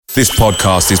This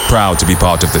podcast is proud to be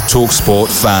part of the TalkSport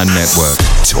Fan Network.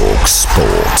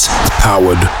 TalkSport.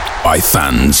 Powered by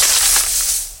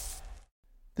fans.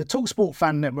 The TalkSport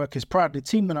Fan Network is proudly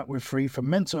teaming up with FIVEaa for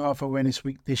Mental Health Awareness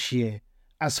Week this year.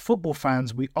 As football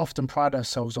fans, we often pride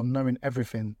ourselves on knowing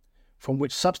everything, from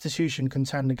which substitution can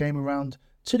turn the game around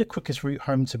to the quickest route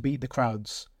home to beat the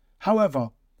crowds.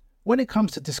 However, when it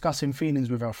comes to discussing feelings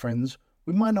with our friends,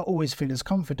 we might not always feel as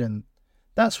confident.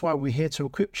 That's why we're here to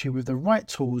equip you with the right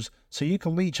tools so you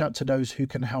can reach out to those who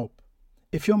can help.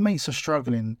 If your mates are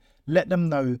struggling, let them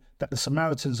know that the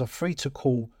Samaritans are free to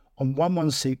call on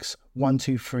 116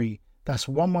 123. That's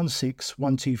 116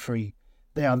 123.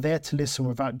 They are there to listen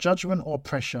without judgment or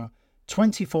pressure,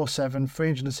 24/7,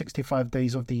 365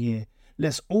 days of the year.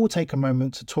 Let's all take a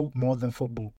moment to talk more than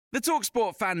football. The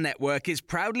TalkSport Fan Network is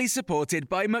proudly supported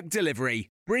by McDelivery,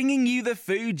 bringing you the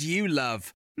food you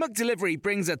love. McDelivery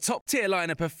brings a top-tier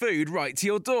lineup of food right to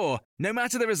your door. No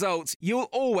matter the result, you'll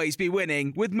always be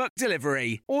winning with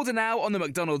McDelivery. Order now on the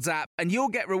McDonald's app and you'll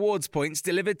get rewards points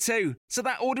delivered too. So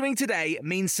that ordering today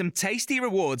means some tasty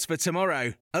rewards for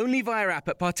tomorrow. Only via app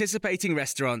at participating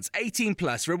restaurants. 18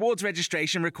 plus. Rewards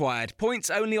registration required. Points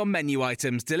only on menu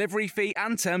items. Delivery fee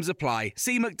and terms apply.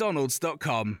 See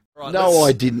mcdonalds.com. Right, no,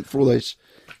 I didn't, for all those,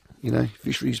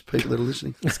 fisheries people that are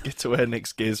listening. Let's get to our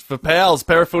next guest. For pals,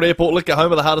 Parafield Airport Liquor,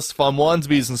 home of the hardest to find wines,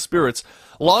 beers and spirits.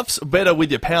 Life's better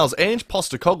with your pals. Ange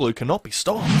Postecoglou cannot be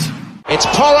stopped. It's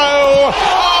Porro!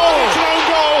 Oh, it's an own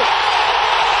goal!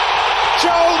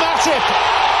 Joel Matip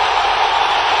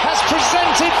has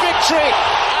presented victory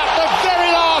at the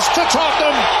very last to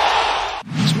Tottenham.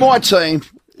 It's my team.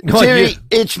 Terry,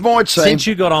 it's my team. Since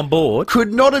you got on board.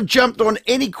 Could not have jumped on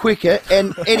any quicker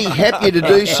and any happier to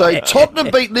do so.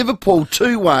 Tottenham beat Liverpool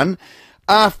 2-1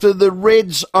 after the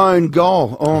Reds' own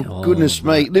goal. Oh, goodness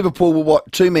me. Liverpool were,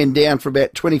 2 men down for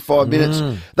about 25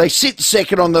 minutes. They sit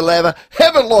second on the ladder,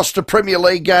 haven't lost a Premier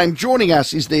League game. Joining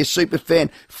us is their superfan,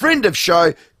 friend of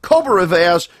show, cobber of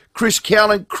ours, Chris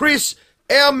Callan. Chris,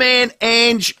 our man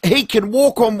Ange, he can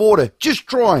walk on water. Just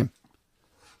try him.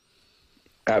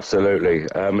 Absolutely.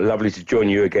 Lovely to join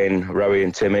you again, Rowie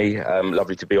and Timmy.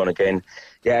 Lovely to be on again.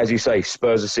 Yeah, as you say,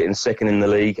 Spurs are sitting second in the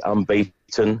league,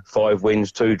 unbeaten, 5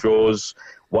 wins, 2 draws,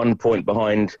 1 point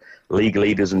behind league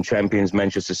leaders and champions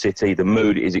Manchester City. The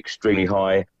mood is extremely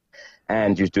high.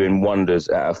 Ange is doing wonders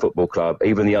at our football club.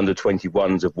 Even the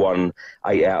under-21s have won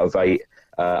 8 out of 8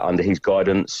 under his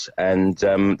guidance. And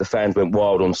the fans went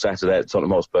wild on Saturday at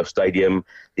Tottenham Hotspur Stadium.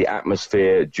 The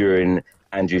atmosphere during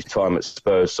Ange's time at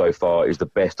Spurs so far is the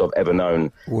best I've ever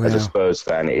known. Wow. As a Spurs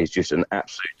fan. It is just an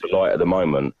absolute delight at the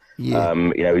moment. Yeah.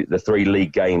 The 3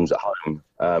 league games at home,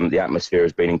 the atmosphere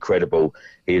has been incredible.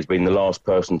 He has been the last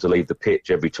person to leave the pitch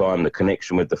every time. The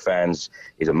connection with the fans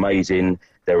is amazing.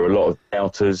 There are a lot of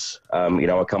doubters.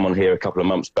 I come on here a couple of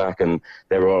months back and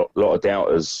there are a lot of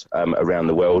doubters around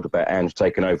the world about Ange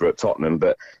taking over at Tottenham,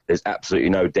 but there's absolutely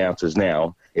no doubters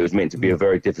now. It was meant to be a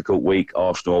very difficult week,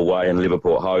 Arsenal away and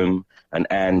Liverpool at home, and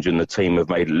Ange and the team have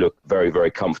made it look very, very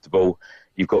comfortable.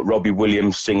 You've got Robbie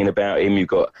Williams singing about him. You've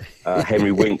got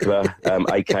Henry Winkler,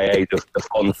 a.k.a. the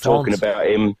Font, talking about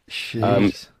him.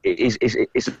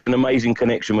 It's an amazing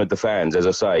connection with the fans, as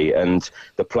I say, and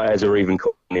the players are even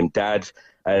calling him Dad.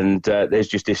 And there's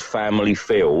just this family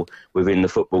feel within the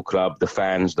football club, the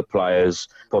fans, the players,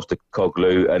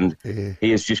 Postecoglou, and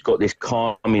he has just got this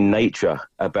calming nature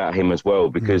about him as well,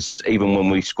 because even when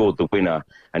we scored the winner,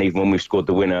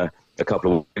 a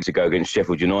couple of weeks ago against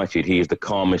Sheffield United, he is the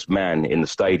calmest man in the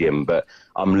stadium. But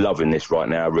I'm loving this right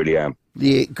now, I really am.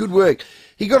 Yeah, good work.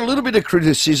 He got a little bit of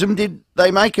criticism. Did they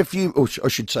make a few, or I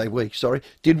should say we, sorry,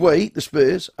 did we, the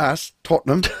Spurs, us,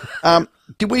 Tottenham,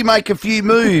 did we make a few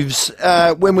moves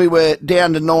when we were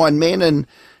down to 9 men?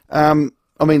 And,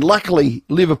 luckily,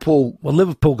 Liverpool... Well,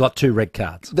 Liverpool got 2 red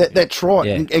cards. That's right,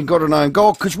 yeah. and got an own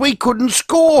goal, because we couldn't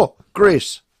score,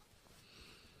 Chris.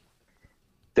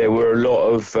 There were a lot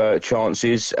of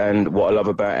chances, and what I love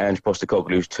about Ange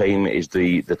Postecoglou's team is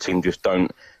the team just don't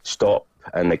stop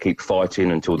and they keep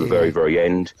fighting until the very, very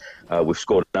end. We've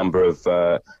scored a number of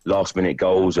last-minute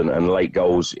goals and late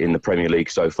goals in the Premier League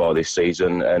so far this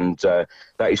season, and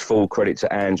that is full credit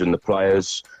to Ange and the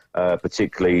players,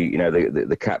 particularly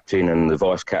the captain and the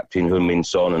vice-captain, Heung-min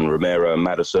Son and Romero and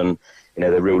Maddison.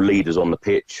 They're real leaders on the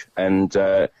pitch, and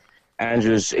Ange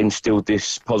has instilled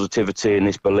this positivity and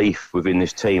this belief within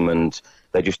this team, and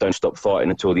they just don't stop fighting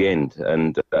until the end,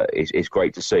 and it's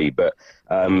great to see. But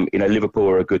Liverpool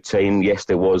are a good team. Yes,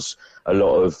 there was a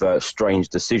lot of strange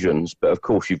decisions, but of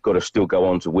course you've got to still go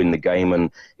on to win the game, and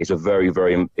it's a very,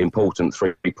 very important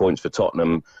 3 points for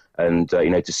Tottenham And,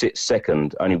 to sit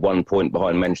second, only 1 point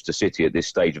behind Manchester City at this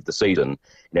stage of the season.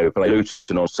 We play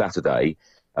Luton on Saturday.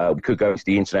 We could go into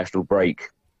the international break,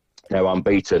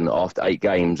 unbeaten after 8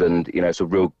 games. And, it's a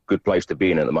real good place to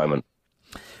be in at the moment.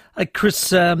 Hey,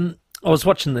 Chris, I was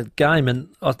watching the game and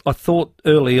I thought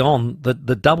early on that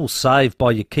the double save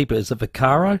by your keeper is a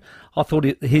Vaccaro. I thought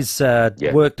his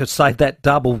work to save that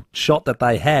double shot that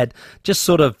they had just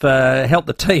sort of helped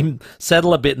the team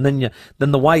settle a bit. And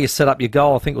then the way you set up your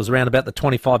goal, I think it was around about the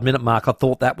 25-minute mark. I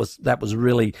thought that was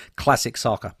really classic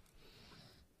soccer.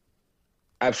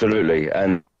 Absolutely,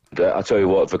 and I tell you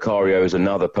what, Vicario is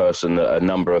another person that a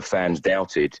number of fans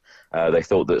doubted. They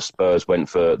thought that Spurs went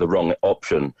for the wrong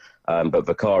option. But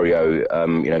Vicario,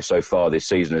 so far this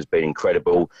season has been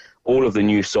incredible. All of the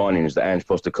new signings that Ange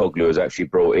Postecoglou has actually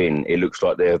brought in, it looks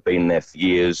like they have been there for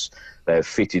years. They have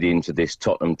fitted into this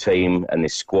Tottenham team and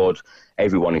this squad.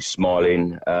 Everyone is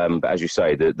smiling. But as you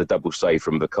say, the double save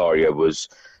from Vicario was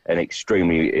an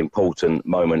extremely important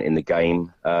moment in the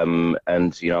game. And,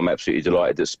 I'm absolutely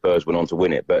delighted that Spurs went on to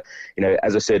win it. But,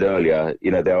 as I said earlier,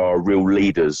 there are real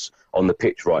leaders on the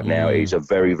pitch right now. It's a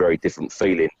very, very different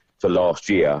feeling to last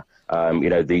year.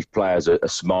 These players are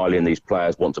smiling. These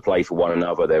players want to play for one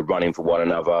another. They're running for one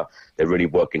another. They're really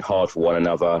working hard for one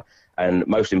another. And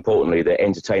most importantly, they're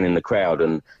entertaining the crowd.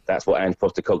 And that's what Ange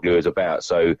Postecoglou is about.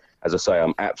 So, as I say,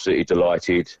 I'm absolutely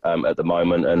delighted at the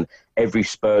moment. And every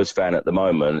Spurs fan at the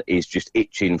moment is just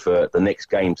itching for the next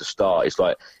game to start. It's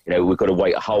like, we've got to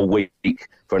wait a whole week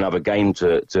for another game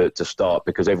to start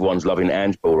because everyone's loving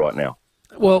Ange ball right now.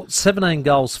 Well, 17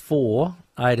 goals for,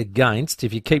 8 against.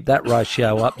 If you keep that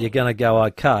ratio up, you're going to go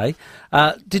okay.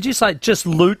 Did you say just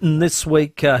Luton this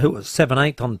week, who was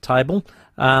 17th on the table,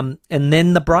 and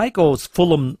then the break, or was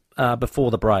Fulham before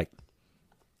the break?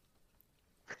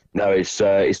 No, it's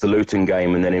the Luton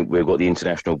game, and then we've got the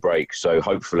international break. So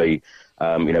hopefully,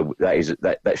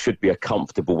 that should be a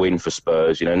comfortable win for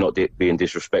Spurs. Not being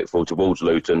disrespectful towards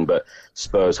Luton, but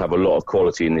Spurs have a lot of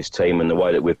quality in this team, and the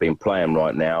way that we've been playing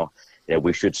right now,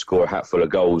 we should score a hatful of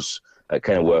goals at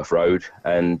Kenilworth Road,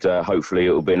 and hopefully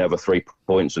it will be another 3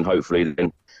 points, and hopefully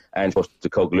then Ange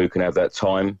Postecoglou can have that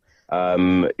time, a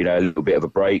little bit of a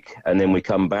break, and then we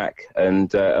come back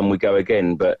and we go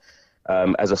again. But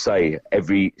as I say,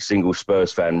 every single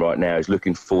Spurs fan right now is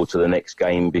looking forward to the next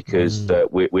game because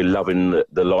we're loving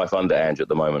the life under Ange at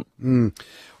the moment.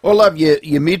 I love your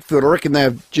midfield. I reckon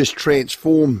they've just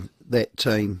transformed that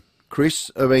team,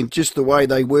 Chris. I mean, just the way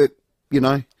they work,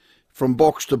 from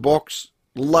box to box,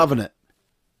 loving it.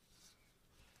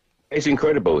 It's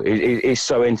incredible. It's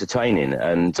so entertaining.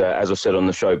 And as I said on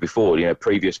the show before,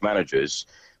 previous managers,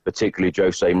 particularly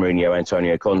Jose Mourinho,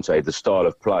 Antonio Conte, the style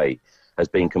of play has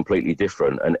been completely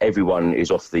different. And everyone is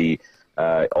off their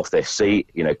seat,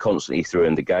 constantly through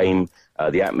in the game.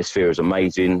 The atmosphere is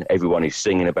amazing. Everyone is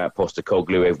singing about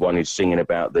Postecoglou. Everyone is singing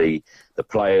about the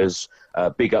players.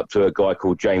 Big up to a guy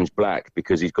called James Black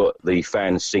because he's got the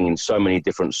fans singing so many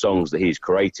different songs that he's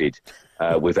created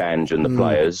with Ange and the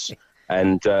players.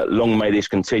 And long may this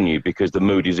continue because the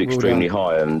mood is extremely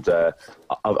high, and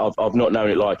I've not known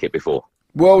it like it before.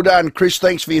 Well done, Chris.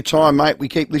 Thanks for your time, mate. We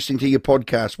keep listening to your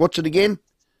podcast. What's it again?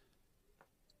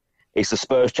 It's the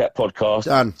Spurs Chat podcast,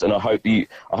 done. And I hope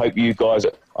you guys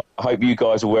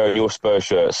are wearing your Spurs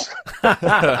shirts.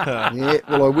 Yeah,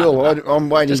 well, I will. I'm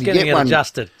waiting to get one.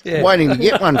 Adjusted. Yeah. Waiting to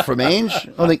get one from Ange.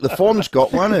 I think the Fon's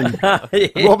got one, and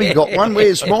Robbie got one.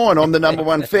 Where's mine? I'm the number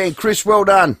one fan. Chris, well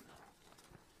done.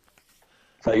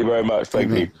 Thank you very much.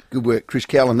 Thank you. Good work, Chris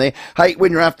Callan there. Hey,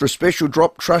 when you're after a special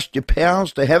drop, trust your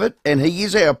pals to have it, and he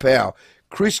is our pal.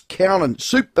 Chris Callan,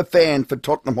 super fan for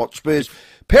Tottenham Hotspurs.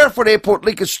 Parafoot Airport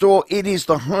Liquor Store, it is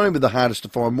the home of the hardest to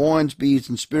find wines, beers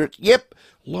and spirits. Yep,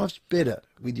 life's better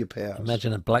with your pals.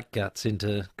 Imagine a black guts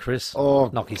into Chris. Oh,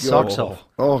 knock his socks off.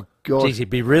 Oh, God. Geez, he'd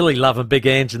be really loving Big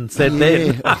Ange and said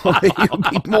that.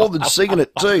 He'll be more than singing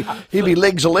it too. He'll be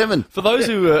legs 11. For those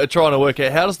who are trying to work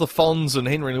out, how does the Fonz and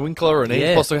Henry Winkler and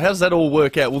Ange Postecoglou, how does that all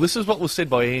work out? Well, this is what was said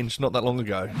by Ange not that long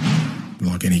ago.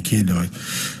 Like any kid, I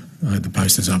had the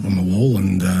posters up on my wall,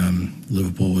 and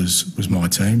Liverpool was my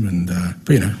team. And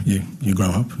but you grow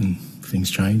up and things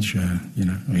change. I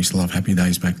used to love Happy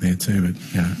Days back there too, but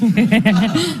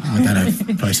I don't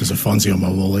have posters of Fonzie on my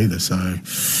wall either. So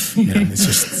it's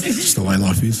just the way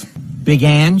life is. Big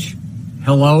Ange,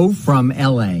 hello from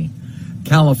LA,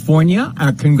 California.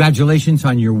 Congratulations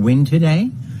on your win today.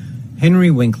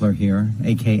 Henry Winkler here,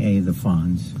 a.k.a. the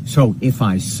Fonz. So if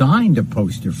I signed a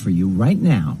poster for you right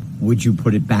now, would you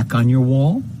put it back on your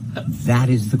wall? That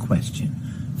is the question.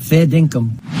 Fair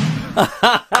dinkum.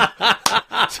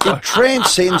 It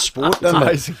transcends sport,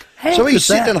 doesn't it? So he's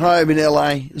sitting at home in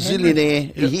LA,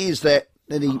 zillionaire. He hears that,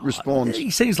 And he responds. He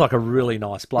seems like a really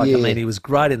nice bloke. Yeah. I mean, he was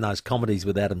great in those comedies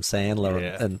with Adam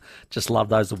Sandler and just love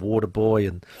those, The Waterboy,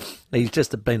 and he's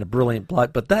just been a brilliant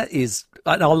bloke. But that is,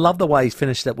 and I love the way he's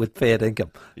finished it with fair dinkum.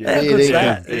 Yeah. How good's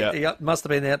that? Yeah. He must have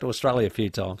been out to Australia a few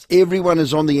times. Everyone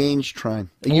is on the Ange train.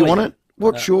 Are you on it?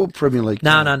 What's your Premier League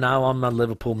No, team? no. I'm a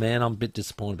Liverpool man. I'm a bit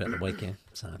disappointed about the weekend.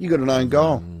 So You got an own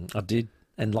goal. I did,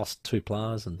 and lost 2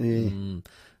 players. And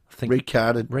I think Red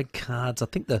carded. Red cards. I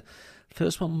think the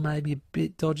first one maybe a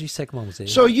bit dodgy. Second one was there.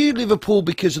 So are you Liverpool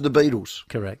because of the Beatles?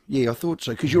 Correct. Yeah, I thought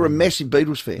so, because you're a massive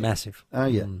Beatles fan. Massive. Oh,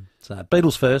 yeah. So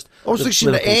Beatles first. I was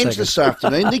listening to Ange this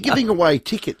afternoon. They're giving away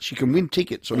tickets. You can win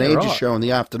tickets on Ange's show in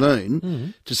the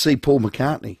afternoon to see Paul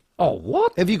McCartney. Oh,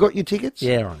 what? Have you got your tickets?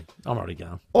 Yeah, I'm already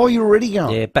going. Oh, you're already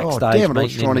going? Yeah, backstage. Oh, damn it, I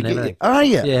was meeting trying to him and get you. everything. Are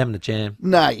you? Yeah, having a jam.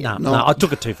 No, No, I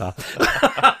took it too far.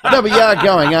 No, but you are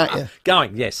going, aren't you?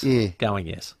 Going, yes. Yeah. Going,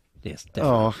 yes. Yes, definitely.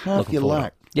 Oh, half Looking your forward to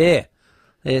luck. it.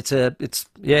 Yeah.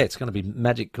 It's going to be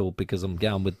magical because I'm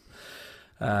going with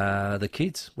the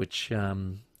kids, which they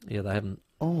haven't.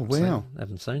 Oh, wow.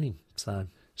 Haven't seen him.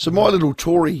 So my little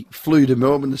Tory flew to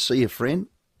Melbourne to see a friend,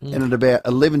 and at about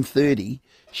 11:30,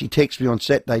 she texts me on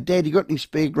Saturday, Dad, you got any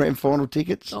spare grand final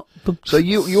tickets? Oh. So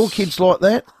your kids like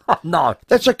that? No.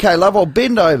 That's okay, love. I'll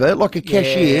bend over like a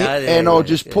cashier, and I'll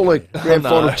just pull a grand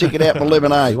final ticket out from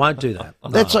 11A. You won't do that. No.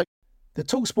 That's okay. The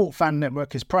TalkSport Fan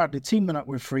Network is proudly teaming up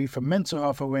with Free for Mental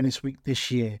Health Awareness Week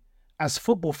this year. As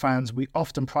football fans, we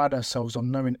often pride ourselves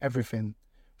on knowing everything,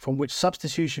 from which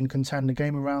substitution can turn the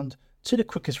game around to the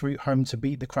quickest route home to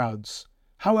beat the crowds.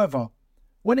 However,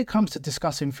 when it comes to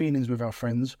discussing feelings with our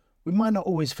friends, we might not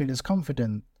always feel as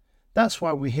confident. That's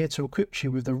why we're here to equip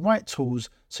you with the right tools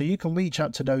so you can reach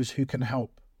out to those who can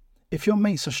help. If your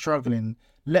mates are struggling,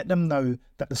 let them know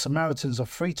that the Samaritans are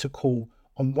free to call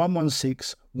on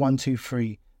 116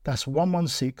 123. That's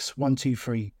 116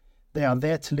 123. They are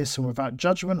there to listen without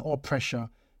judgment or pressure,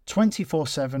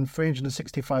 24/7,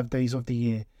 365 days of the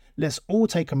year. Let's all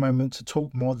take a moment to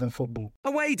talk more than football.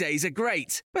 Away days are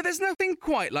great, but there's nothing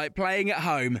quite like playing at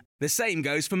home. The same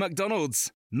goes for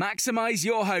McDonald's. Maximise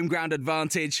your home ground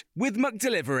advantage with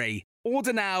McDelivery.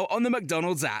 Order now on the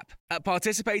McDonald's app. At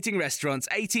participating restaurants,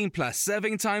 18 plus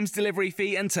serving times, delivery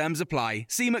fee and terms apply.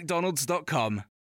 See mcdonalds.com.